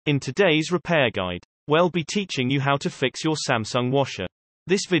In today's repair guide, we'll be teaching you how to fix your Samsung washer.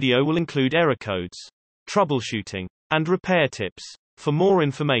 This video will include error codes, troubleshooting, and repair tips. For more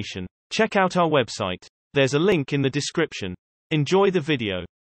information, check out our website. There's a link in the description. Enjoy the video.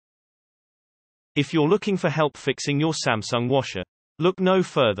 If you're looking for help fixing your Samsung washer, look no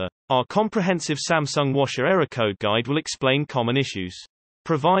further. Our comprehensive Samsung washer error code guide will explain common issues,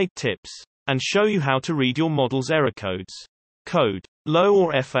 provide tips, and show you how to read your model's error codes. Code, low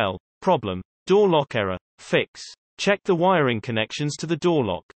or FL, problem, door lock error, fix. Check the wiring connections to the door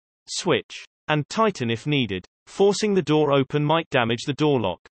lock switch, and tighten if needed. Forcing the door open might damage the door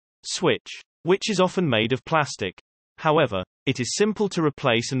lock switch, which is often made of plastic. However, it is simple to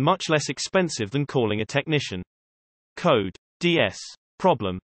replace and much less expensive than calling a technician. Code, DS,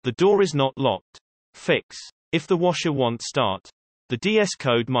 problem, the door is not locked. Fix. If the washer won't start, the DS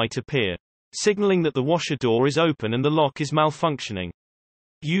code might appear, signaling that the washer door is open and the lock is malfunctioning.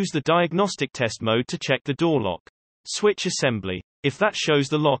 Use the diagnostic test mode to check the door lock switch assembly. If that shows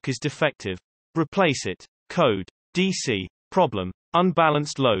the lock is defective, replace it. Code, DC, problem,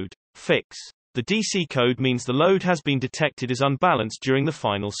 unbalanced load, fix. The DC code means the load has been detected as unbalanced during the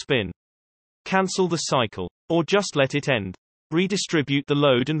final spin. Cancel the cycle, or just let it end. Redistribute the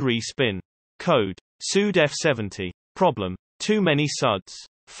load and re-spin. Code, SUD F70, problem, too many suds,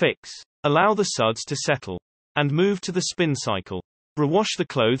 fix. Allow the suds to settle, and move to the spin cycle. Rewash the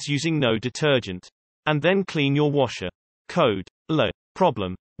clothes using no detergent, and then clean your washer. Code, LO,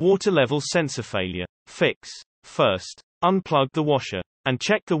 problem, water level sensor failure, fix. First, unplug the washer, and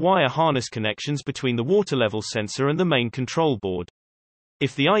check the wire harness connections between the water level sensor and the main control board.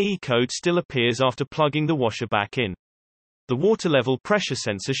 If the IE code still appears after plugging the washer back in, the water level pressure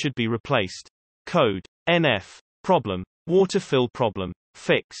sensor should be replaced. Code, NF, problem, water fill problem,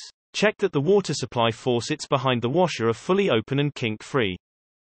 fix. Check that the water supply faucets behind the washer are fully open and kink-free.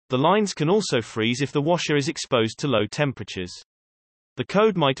 The lines can also freeze if the washer is exposed to low temperatures. The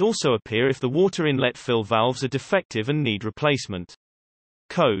code might also appear if the water inlet fill valves are defective and need replacement.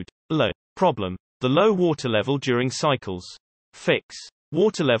 Code, LO, problem, the low water level during cycles, fix.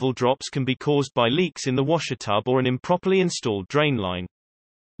 Water level drops can be caused by leaks in the washer tub or an improperly installed drain line,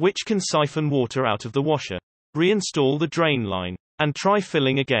 which can siphon water out of the washer. Reinstall the drain line, and try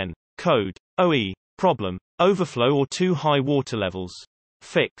filling again. Code, OE, problem, overflow or too high water levels,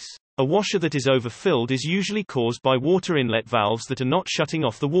 fix. A washer that is overfilled is usually caused by water inlet valves that are not shutting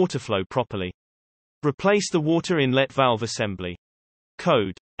off the water flow properly. Replace the water inlet valve assembly.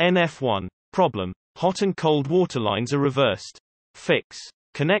 Code, NF1, problem, hot and cold water lines are reversed, fix.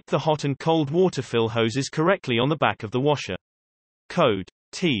 Connect the hot and cold water fill hoses correctly on the back of the washer. Code,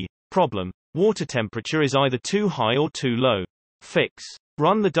 T, problem, water temperature is either too high or too low, fix.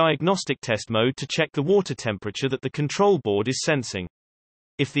 Run the diagnostic test mode to check the water temperature that the control board is sensing.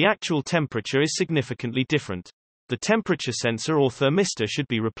 If the actual temperature is significantly different, the temperature sensor or thermistor should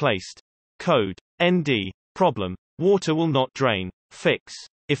be replaced. Code, ND, problem, water will not drain, fix.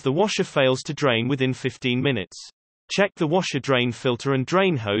 If the washer fails to drain within 15 minutes, check the washer drain filter and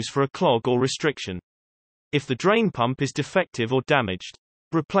drain hose for a clog or restriction. If the drain pump is defective or damaged,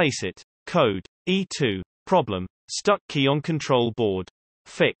 replace it. Code, E2, problem, stuck key on control board,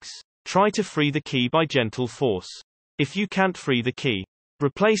 fix. Try to free the key by gentle force. If you can't free the key,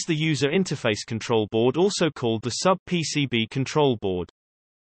 replace the user interface control board, also called the sub-PCB control board.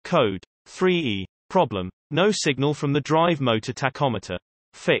 Code, 3E, problem, no signal from the drive motor tachometer,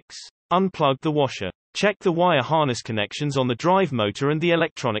 fix. Unplug the washer. Check the wire harness connections on the drive motor and the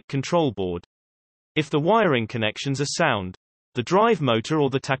electronic control board. If the wiring connections are sound, the drive motor or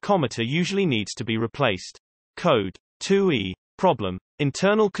the tachometer usually needs to be replaced. Code, 2E, problem,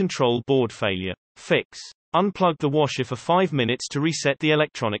 internal control board failure, fix. Unplug the washer for 5 minutes to reset the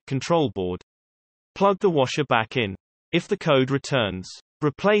electronic control board. Plug the washer back in. If the code returns,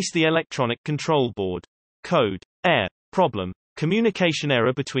 replace the electronic control board. Code, ERR, problem, communication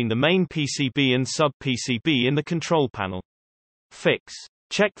error between the main PCB and sub-PCB in the control panel, fix.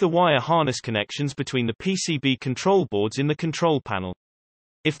 Check the wire harness connections between the PCB control boards in the control panel.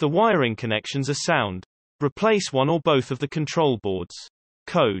 If the wiring connections are sound, replace one or both of the control boards.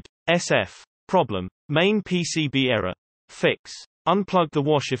 Code, SF, problem, main PCB error, fix. Unplug the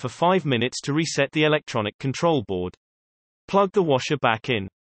washer for 5 minutes to reset the electronic control board. Plug the washer back in.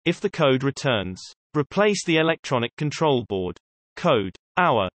 If the code returns, replace the electronic control board. Code,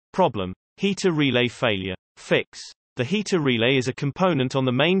 hour, problem, heater relay failure, fix. The heater relay is a component on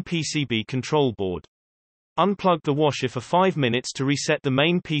the main PCB control board. Unplug the washer for 5 minutes to reset the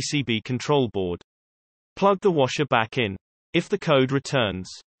main PCB control board. Plug the washer back in. If the code returns,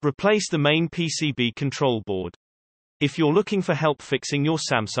 replace the main PCB control board. If you're looking for help fixing your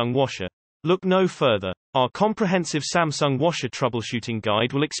Samsung washer, look no further. Our comprehensive Samsung washer troubleshooting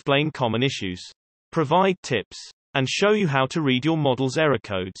guide will explain common issues, provide tips, and show you how to read your model's error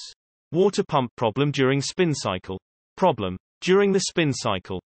codes. Water pump problem during spin cycle. Problem. During the spin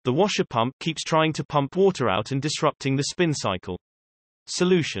cycle, the washer pump keeps trying to pump water out and disrupting the spin cycle.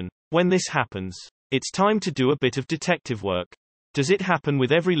 Solution. When this happens, it's time to do a bit of detective work. Does it happen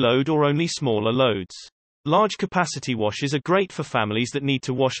with every load or only smaller loads? Large capacity washers are great for families that need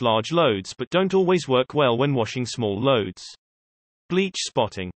to wash large loads but don't always work well when washing small loads. Bleach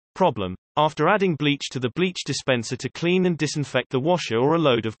spotting. Problem. After adding bleach to the bleach dispenser to clean and disinfect the washer or a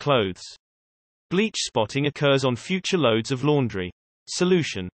load of clothes, bleach spotting occurs on future loads of laundry.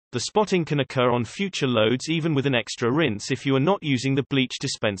 Solution. The spotting can occur on future loads even with an extra rinse if you are not using the bleach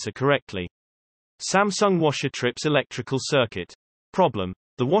dispenser correctly. Samsung washer trips electrical circuit. Problem.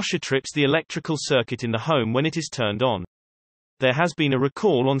 The washer trips the electrical circuit in the home when it is turned on. There has been a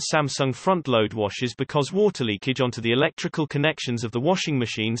recall on Samsung front-load washers because water leakage onto the electrical connections of the washing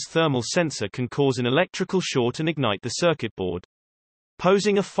machine's thermal sensor can cause an electrical short and ignite the circuit board,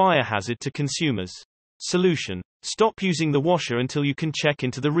 posing a fire hazard to consumers. Solution. Stop using the washer until you can check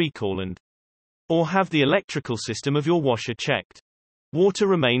into the recall or have the electrical system of your washer checked. Water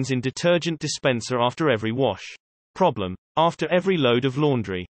remains in detergent dispenser after every wash. Problem. After every load of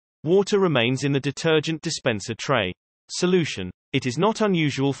laundry, water remains in the detergent dispenser tray. Solution. It is not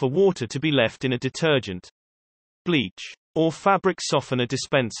unusual for water to be left in a detergent, bleach, or fabric softener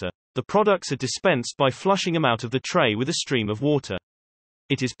dispenser. The products are dispensed by flushing them out of the tray with a stream of water.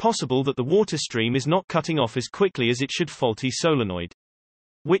 It is possible that the water stream is not cutting off as quickly as it should, faulty solenoid,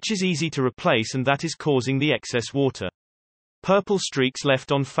 which is easy to replace, and that is causing the excess water. Purple streaks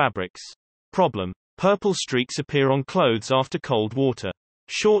left on fabrics. Problem. Purple streaks appear on clothes after cold water.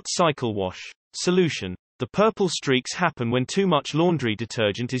 Short cycle wash. Solution. The purple streaks happen when too much laundry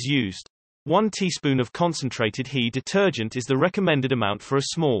detergent is used. 1 teaspoon of concentrated HE detergent is the recommended amount for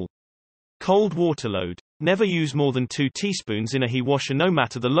a small cold water load. Never use more than 2 teaspoons in a HE washer no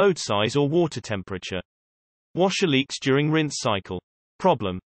matter the load size or water temperature. Washer leaks during rinse cycle.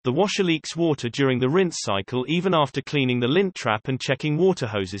 Problem. The washer leaks water during the rinse cycle even after cleaning the lint trap and checking water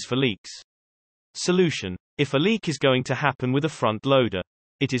hoses for leaks. Solution. If a leak is going to happen with a front loader,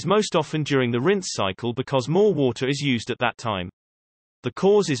 it is most often during the rinse cycle because more water is used at that time. The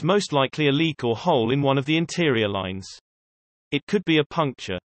cause is most likely a leak or hole in one of the interior lines. It could be a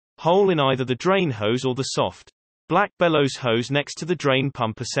puncture hole in either the drain hose or the soft black bellows hose next to the drain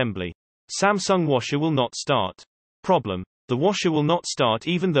pump assembly. Samsung washer will not start. Problem. The washer will not start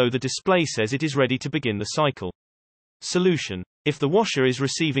even though the display says it is ready to begin the cycle. Solution. If the washer is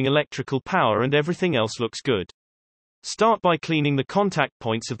receiving electrical power and everything else looks good, start by cleaning the contact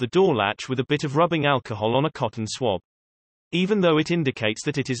points of the door latch with a bit of rubbing alcohol on a cotton swab. Even though it indicates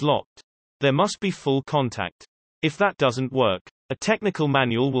that it is locked, there must be full contact. If that doesn't work, a technical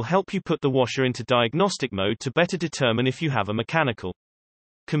manual will help you put the washer into diagnostic mode to better determine if you have a mechanical,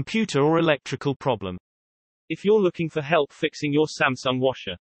 computer or electrical problem. If you're looking for help fixing your Samsung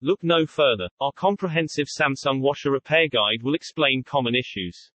washer, look no further. Our comprehensive Samsung washer repair guide will explain common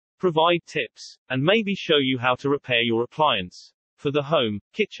issues, provide tips, and maybe show you how to repair your appliance. For the home,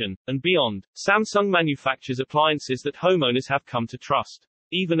 kitchen, and beyond, Samsung manufactures appliances that homeowners have come to trust.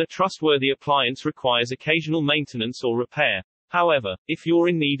 Even a trustworthy appliance requires occasional maintenance or repair. However, if you're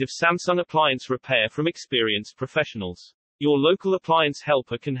in need of Samsung appliance repair from experienced professionals, your local appliance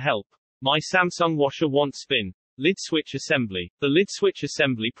helper can help. My Samsung washer won't spin. Lid switch assembly. The lid switch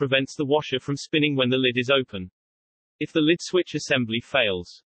assembly prevents the washer from spinning when the lid is open. If the lid switch assembly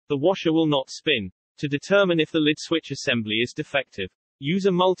fails, the washer will not spin. To determine if the lid switch assembly is defective, use a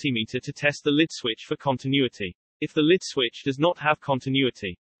multimeter to test the lid switch for continuity. If the lid switch does not have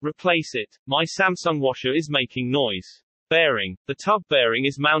continuity, replace it. My Samsung washer is making noise. Bearing. The tub bearing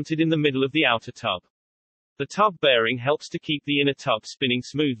is mounted in the middle of the outer tub. The tub bearing helps to keep the inner tub spinning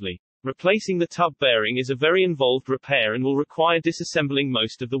smoothly. Replacing the tub bearing is a very involved repair and will require disassembling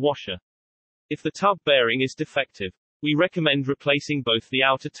most of the washer. If the tub bearing is defective, we recommend replacing both the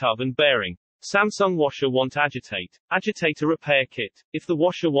outer tub and bearing. Samsung washer won't agitate. Agitator repair kit. If the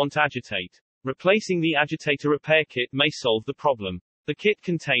washer won't agitate, replacing the agitator repair kit may solve the problem. The kit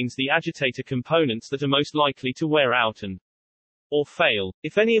contains the agitator components that are most likely to wear out or fail.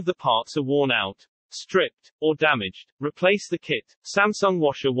 If any of the parts are worn out, stripped, or damaged, replace the kit. Samsung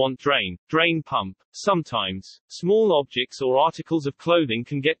washer won't drain pump. Sometimes, small objects or articles of clothing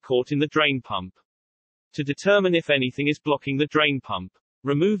can get caught in the drain pump. To determine if anything is blocking the drain pump,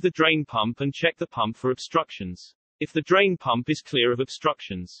 remove the drain pump and check the pump for obstructions. If the drain pump is clear of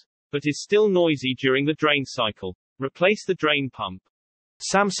obstructions, but is still noisy during the drain cycle, Replace the drain pump.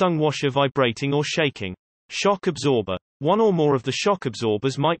 Samsung washer vibrating or shaking. Shock absorber. One or more of the shock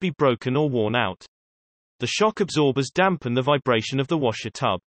absorbers might be broken or worn out. The shock absorbers dampen the vibration of the washer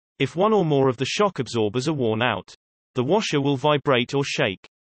tub. If one or more of the shock absorbers are worn out, the washer will vibrate or shake.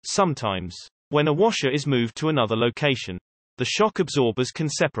 Sometimes, when a washer is moved to another location, the shock absorbers can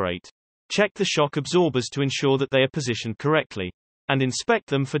separate. Check the shock absorbers to ensure that they are positioned correctly, and inspect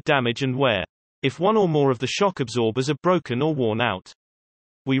them for damage and wear. If one or more of the shock absorbers are broken or worn out,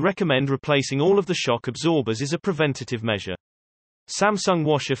 we recommend replacing all of the shock absorbers as a preventative measure. Samsung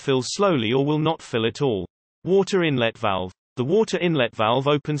washer fills slowly or will not fill at all. Water inlet valve. The water inlet valve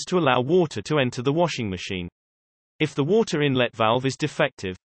opens to allow water to enter the washing machine. If the water inlet valve is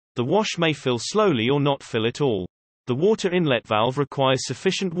defective, the wash may fill slowly or not fill at all. The water inlet valve requires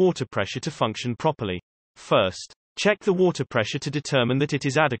sufficient water pressure to function properly. First, check the water pressure to determine that it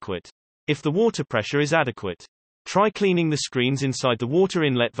is adequate. If the water pressure is adequate, try cleaning the screens inside the water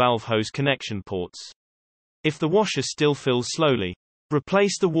inlet valve hose connection ports. If the washer still fills slowly,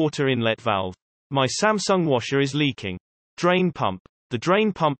 replace the water inlet valve. My Samsung washer is leaking. Drain pump. The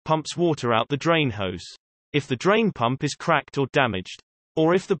drain pump pumps water out the drain hose. If the drain pump is cracked or damaged,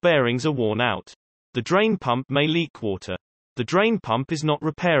 or if the bearings are worn out, the drain pump may leak water. The drain pump is not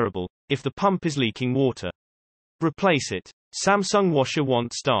repairable if the pump is leaking water. Replace it. Samsung washer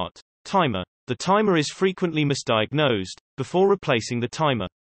won't start. Timer. The timer is frequently misdiagnosed. Before replacing the timer,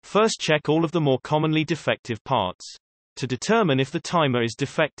 first check all of the more commonly defective parts. To determine if the timer is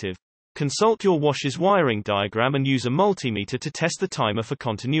defective, consult your washer's wiring diagram and use a multimeter to test the timer for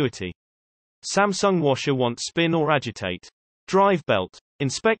continuity. Samsung washer won't spin or agitate. Drive belt.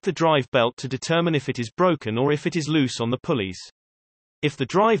 Inspect the drive belt to determine if it is broken or if it is loose on the pulleys. If the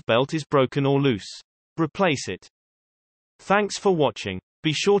drive belt is broken or loose, replace it. Thanks for watching.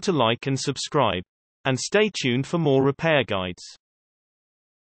 Be sure to like and subscribe, and stay tuned for more repair guides.